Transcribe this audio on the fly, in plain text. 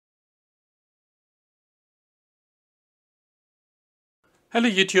Hello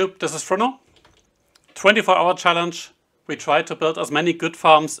YouTube, this is Bruno. 24-hour challenge. We try to build as many good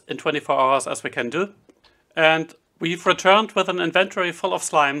farms in 24 hours as we can do. And we've returned with an inventory full of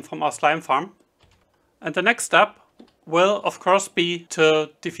slime from our slime farm. And the next step will of course be to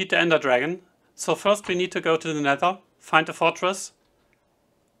defeat the Ender Dragon. So first we need to go to the Nether, find a fortress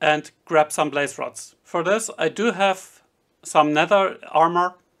and grab some blaze rods. For this I do have some Nether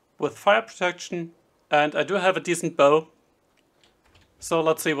armor with fire protection and I do have a decent bow. So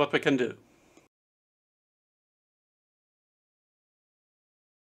let's see what we can do.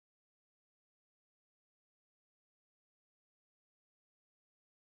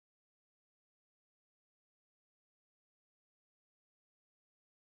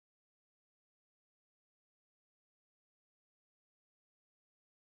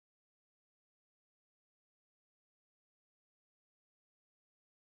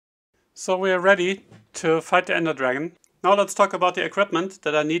 So we are ready to fight the Ender Dragon. Now let's talk about the equipment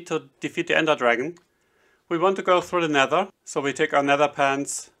that I need to defeat the Ender Dragon. We want to go through the Nether, so we take our Nether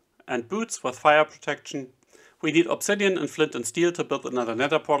pants and boots with fire protection. We need obsidian and flint and steel to build another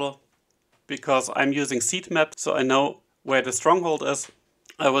Nether portal. Because I'm using seed map, so I know where the stronghold is,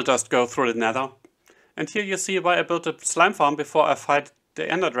 I will just go through the Nether. And here you see why I built a slime farm before I fight the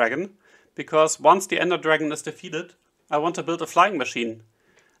Ender Dragon. Because once the Ender Dragon is defeated, I want to build a flying machine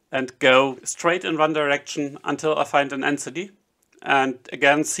and go straight in one direction until I find an end city. And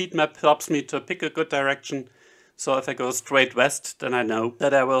again, seed map helps me to pick a good direction. So if I go straight west, then I know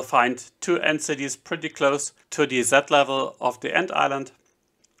that I will find two end cities pretty close to the Z level of the end island.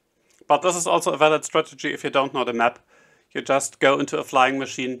 But this is also a valid strategy if you don't know the map. You just go into a flying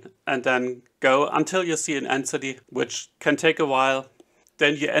machine and then go until you see an end city, which can take a while.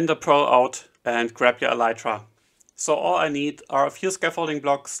 Then you ender pearl out and grab your Elytra. So all I need are a few scaffolding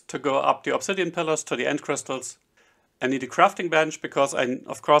blocks to go up the obsidian pillars to the end crystals. I need a crafting bench because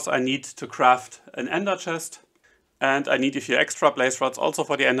of course I need to craft an ender chest. And I need a few extra blaze rods also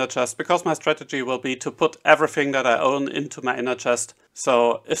for the ender chest because my strategy will be to put everything that I own into my ender chest.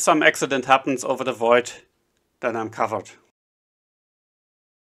 So if some accident happens over the void, then I'm covered.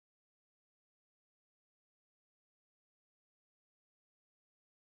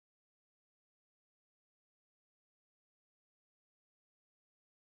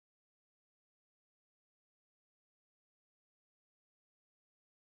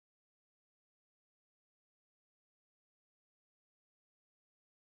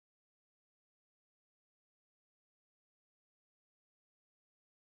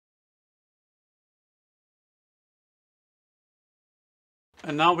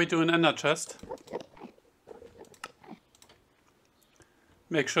 And now we do an ender chest.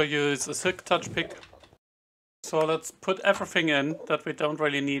 Make sure you use a silk touch pick. So let's put everything in that we don't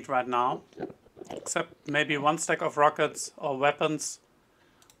really need right now. Except maybe one stack of rockets or weapons.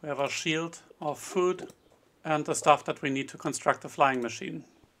 We have our shield, our food, and the stuff that we need to construct a flying machine.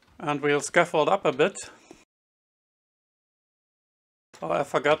 And we'll scaffold up a bit. Oh, I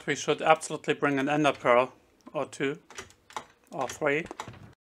forgot we should absolutely bring an ender pearl or two or three.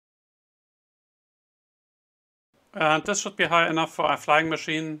 And this should be high enough for our flying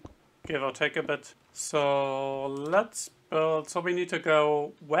machine, give or take a bit. So let's build, so we need to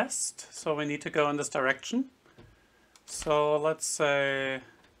go west, so we need to go in this direction. So let's say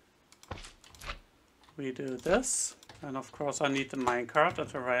we do this, and of course I need the minecart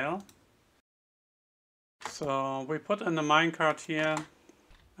at the rail. So we put in the minecart here.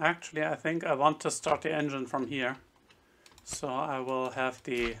 Actually I think I want to start the engine from here. So I will have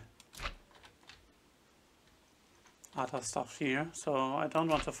the other stuff here, so I don't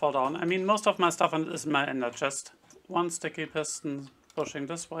want to fall down. I mean, most of my stuff is in my ender chest. One sticky piston pushing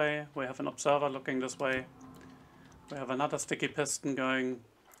this way, we have an observer looking this way, we have another sticky piston going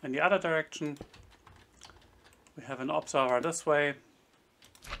in the other direction, we have an observer this way.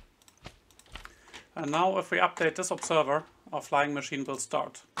 And now if we update this observer, our flying machine will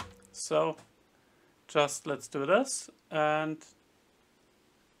start. So just let's do this and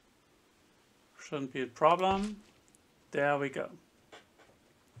shouldn't be a problem. There we go.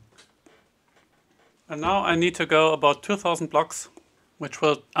 And now I need to go about 2000 blocks, which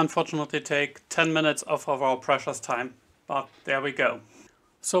will unfortunately take 10 minutes of our precious time. But there we go.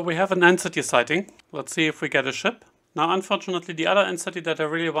 So we have an end city sighting. Let's see if we get a ship. Now unfortunately the other end city that I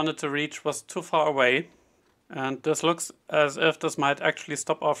really wanted to reach was too far away. And this looks as if this might actually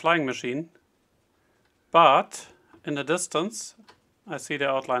stop our flying machine. But in the distance I see the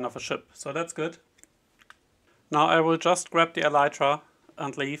outline of a ship, so that's good. Now I will just grab the Elytra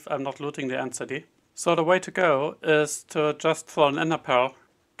and leave. I'm not looting the end city. So the way to go is to just throw an ender pearl,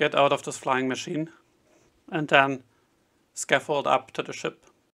 get out of this flying machine, and then scaffold up to the ship.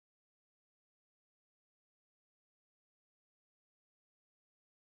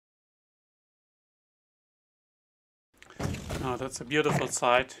 Oh, that's a beautiful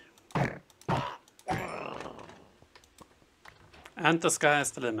sight. And the sky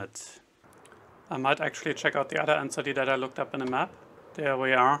is the limit. I might actually check out the other entity that I looked up in the map. There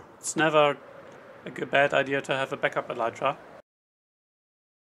we are. It's never a bad idea to have a backup Elytra.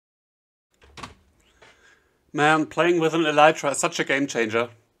 Man, playing with an Elytra is such a game changer.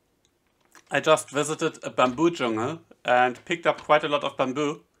 I just visited a bamboo jungle and picked up quite a lot of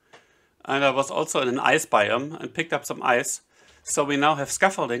bamboo. And I was also in an ice biome and picked up some ice. So we now have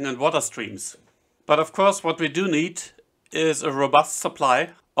scaffolding and water streams. But of course what we do need is a robust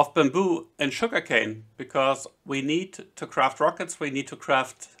supply of bamboo and sugarcane, because we need to craft rockets, we need to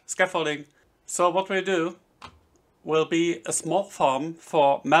craft scaffolding. So what we do will be a small farm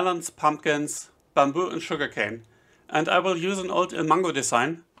for melons, pumpkins, bamboo and sugarcane. And I will use an old Mango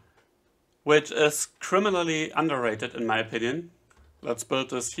design, which is criminally underrated in my opinion. Let's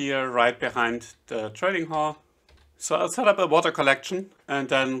build this here right behind the trading hall. So I'll set up a water collection and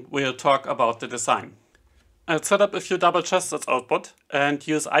then we'll talk about the design. I'll set up a few double chests as output and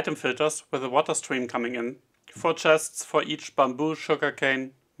use item filters with a water stream coming in. 4 chests for each bamboo,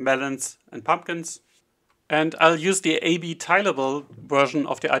 sugarcane, melons and pumpkins. And I'll use the AB tileable version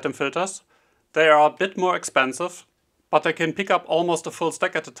of the item filters. They are a bit more expensive, but they can pick up almost a full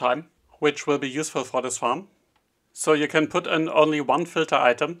stack at a time, which will be useful for this farm. So you can put in only 1 filter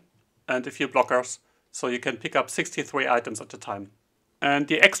item and a few blockers, so you can pick up 63 items at a time. And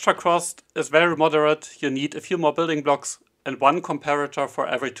the extra cost is very moderate. You need a few more building blocks and 1 comparator for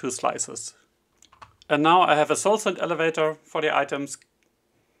every 2 slices. And now I have a soul sand elevator for the items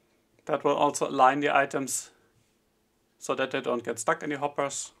that will also align the items so that they don't get stuck in the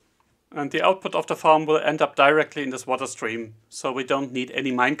hoppers. And the output of the farm will end up directly in this water stream, so we don't need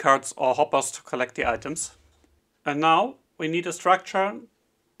any minecarts or hoppers to collect the items. And now we need a structure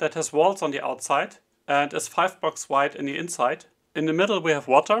that has walls on the outside and is 5 blocks wide in the inside. In the middle we have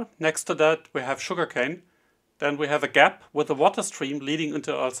water, next to that we have sugarcane. Then we have a gap with a water stream leading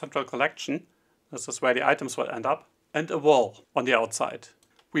into our central collection. This is where the items will end up. And a wall on the outside.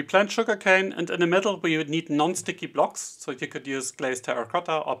 We plant sugarcane and in the middle we would need non-sticky blocks. So you could use glazed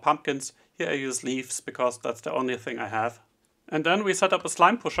terracotta or pumpkins. Here I use leaves because that's the only thing I have. And then we set up a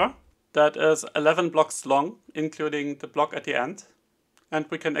slime pusher that is 11 blocks long, including the block at the end. And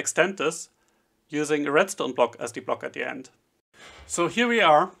we can extend this using a redstone block as the block at the end. So here we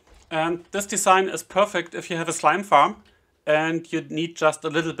are, and this design is perfect if you have a slime farm and you need just a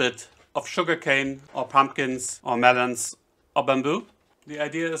little bit of sugarcane or pumpkins or melons or bamboo. The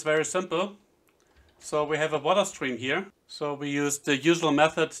idea is very simple. So we have a water stream here. So we use the usual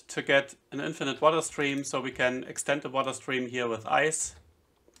method to get an infinite water stream, so we can extend the water stream here with ice.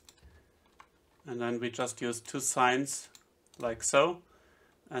 And then we just use 2 signs like so.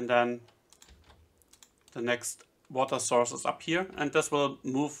 And then the next water source is up here, and this will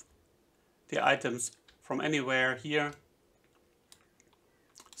move the items from anywhere here,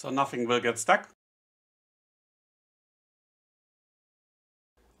 so nothing will get stuck.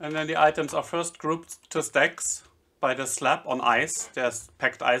 And then the items are first grouped to stacks by the slab on ice. There's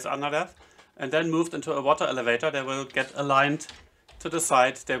packed ice under that, and then moved into a water elevator. They will get aligned to the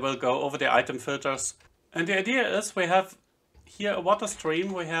side. They will go over the item filters. And the idea is we have here a water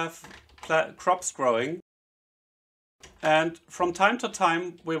stream, we have crops growing. And from time to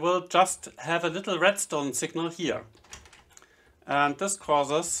time we will just have a little redstone signal here. And this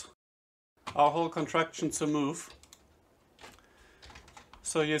causes our whole contraction to move.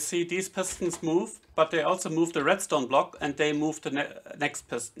 So you see these pistons move, but they also move the redstone block and they move the next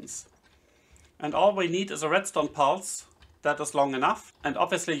pistons. And all we need is a redstone pulse that is long enough. And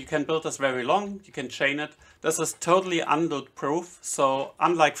obviously you can build this very long, you can chain it. This is totally unload proof, so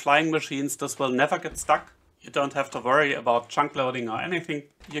unlike flying machines, this will never get stuck. You don't have to worry about chunk loading or anything.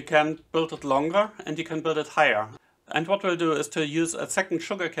 You can build it longer and you can build it higher. And what we'll do is to use a second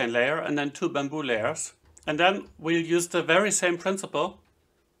sugarcane layer and then 2 bamboo layers. And then we'll use the very same principle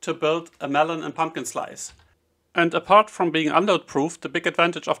to build a melon and pumpkin slice. And apart from being unload proof, the big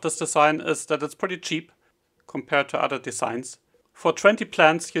advantage of this design is that it's pretty cheap compared to other designs. For 20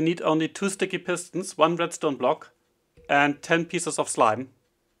 plants you need only 2 sticky pistons, 1 redstone block and 10 pieces of slime.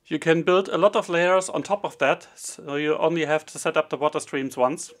 You can build a lot of layers on top of that, so you only have to set up the water streams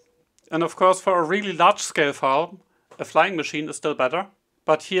once. And of course for a really large scale farm, a flying machine is still better.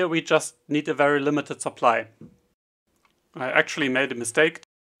 But here we just need a very limited supply. I actually made a mistake.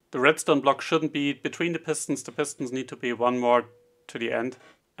 The redstone block shouldn't be between the pistons need to be 1 more to the end.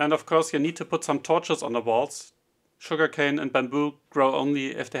 And of course you need to put some torches on the walls sugarcane and bamboo grow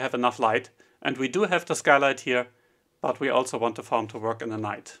only if they have enough light. And we do have the skylight here, but we also want the farm to work in the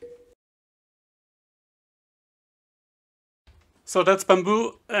night. So that's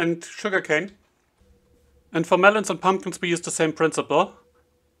bamboo and sugarcane. And for melons and pumpkins we use the same principle,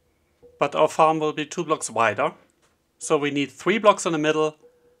 but our farm will be 2 blocks wider. So we need 3 blocks in the middle,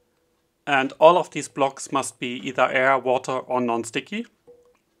 and all of these blocks must be either air, water or non-sticky.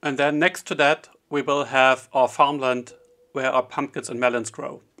 And then next to that we will have our farmland where our pumpkins and melons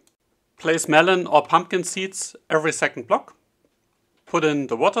grow. Place melon or pumpkin seeds every second block. Put in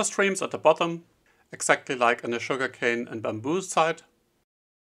the water streams at the bottom, exactly like in the sugarcane and bamboo side.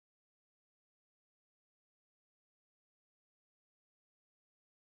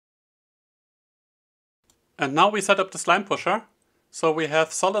 And now we set up the slime pusher. So we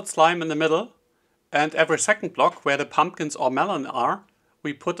have solid slime in the middle, and every second block where the pumpkins or melon are,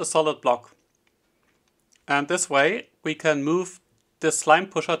 we put a solid block. And this way we can move this slime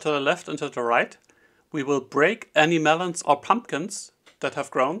pusher to the left and to the right. We will break any melons or pumpkins that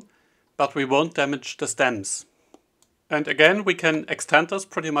have grown, but we won't damage the stems. And again, we can extend this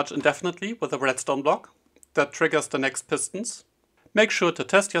pretty much indefinitely with a redstone block that triggers the next pistons. Make sure to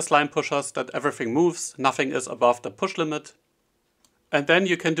test your slime pushers that everything moves, nothing is above the push limit. And then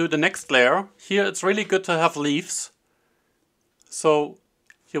you can do the next layer. Here it's really good to have leaves. So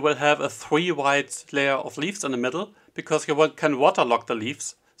you will have a 3 wide layer of leaves in the middle, because you can waterlock the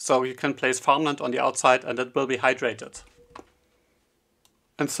leaves. So you can place farmland on the outside and it will be hydrated.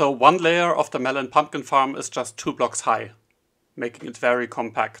 And so 1 layer of the melon pumpkin farm is just 2 blocks high, making it very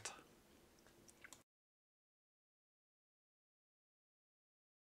compact.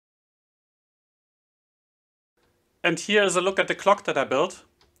 And here is a look at the clock that I built.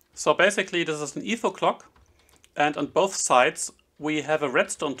 So basically this is an etho clock, and on both sides we have a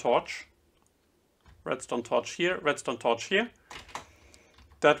redstone torch here, redstone torch here,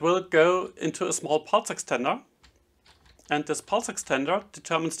 that will go into a small pulse extender. And this pulse extender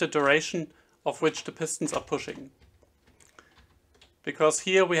determines the duration of which the pistons are pushing. Because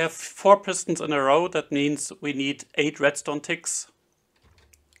here we have 4 pistons in a row, that means we need 8 redstone ticks.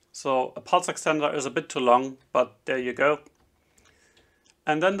 So a pulse extender is a bit too long, but there you go.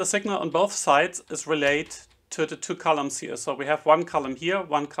 And then the signal on both sides is relayed to the 2 columns here. So we have 1 column here,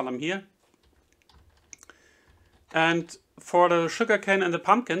 1 column here. And for the sugarcane and the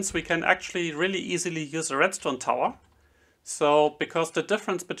pumpkins, we can actually really easily use a redstone tower. So because the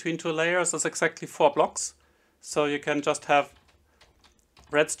difference between 2 layers is exactly 4 blocks, so you can just have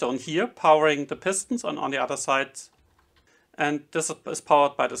redstone here powering the pistons, and on the other side, and this is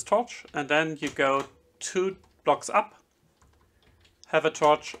powered by this torch, and then you go 2 blocks up, have a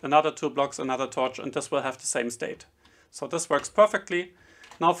torch, another 2 blocks, another torch, and this will have the same state. So this works perfectly.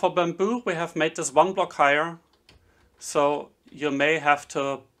 Now for bamboo we have made this 1 block higher, so you may have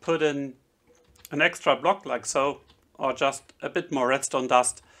to put in an extra block like so, or just a bit more redstone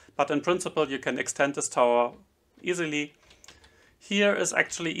dust, but in principle you can extend this tower easily. Here is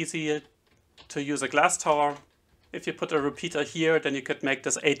actually easier to use a glass tower. If you put a repeater here, then you could make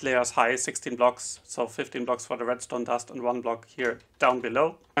this 8 layers high, 16 blocks, so 15 blocks for the redstone dust and 1 block here down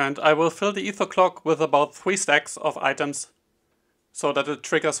below. And I will fill the ether clock with about 3 stacks of items, so that it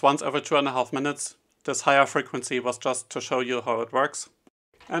triggers once every 2.5 minutes. This higher frequency was just to show you how it works.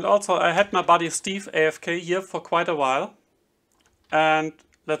 And also I had my buddy Steve AFK here for quite a while. And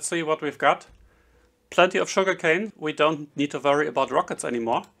let's see what we've got. Plenty of sugarcane, we don't need to worry about rockets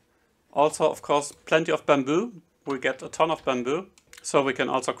anymore. Also, of course, plenty of bamboo. We get a ton of bamboo, so we can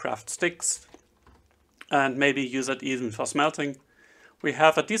also craft sticks and maybe use it even for smelting. We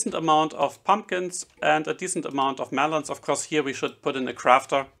have a decent amount of pumpkins and a decent amount of melons. Of course, here we should put in a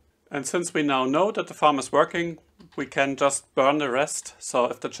crafter. And since we now know that the farm is working, we can just burn the rest. So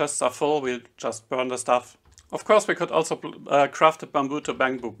if the chests are full, we'll just burn the stuff. Of course, we could also craft the bamboo to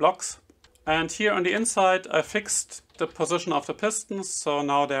bamboo blocks. And here on the inside, I fixed the position of the pistons, so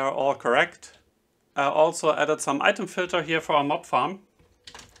now they are all correct. I also added some item filter here for our mob farm.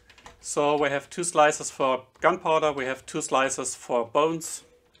 So we have 2 slices for gunpowder, we have 2 slices for bones.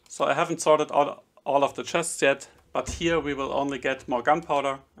 So I haven't sorted out all of the chests yet, but here we will only get more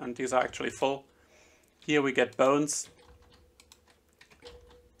gunpowder, and these are actually full. Here we get bones,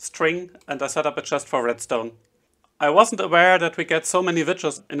 string, and I set up a chest for redstone. I wasn't aware that we get so many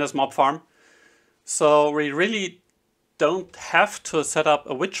witches in this mob farm, so we really don't have to set up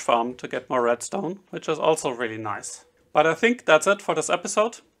a witch farm to get more redstone, which is also really nice. But I think that's it for this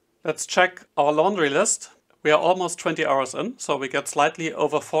episode. Let's check our laundry list. We are almost 20 hours in, so we get slightly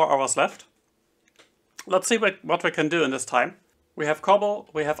over 4 hours left. Let's see what we can do in this time. We have cobble,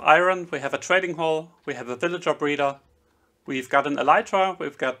 we have iron, we have a trading hall, we have a villager breeder, we've got an elytra,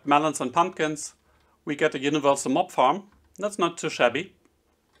 we've got melons and pumpkins, we get a universal mob farm. That's not too shabby.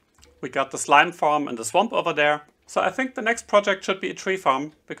 We got the slime farm and the swamp over there. So I think the next project should be a tree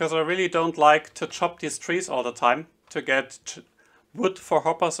farm, because I really don't like to chop these trees all the time to get wood for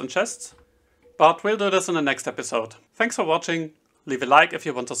hoppers and chests. But we'll do this in the next episode. Thanks for watching. Leave a like if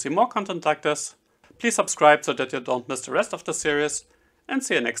you want to see more content like this. Please subscribe so that you don't miss the rest of the series. And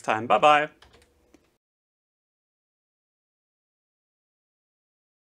see you next time. Bye bye.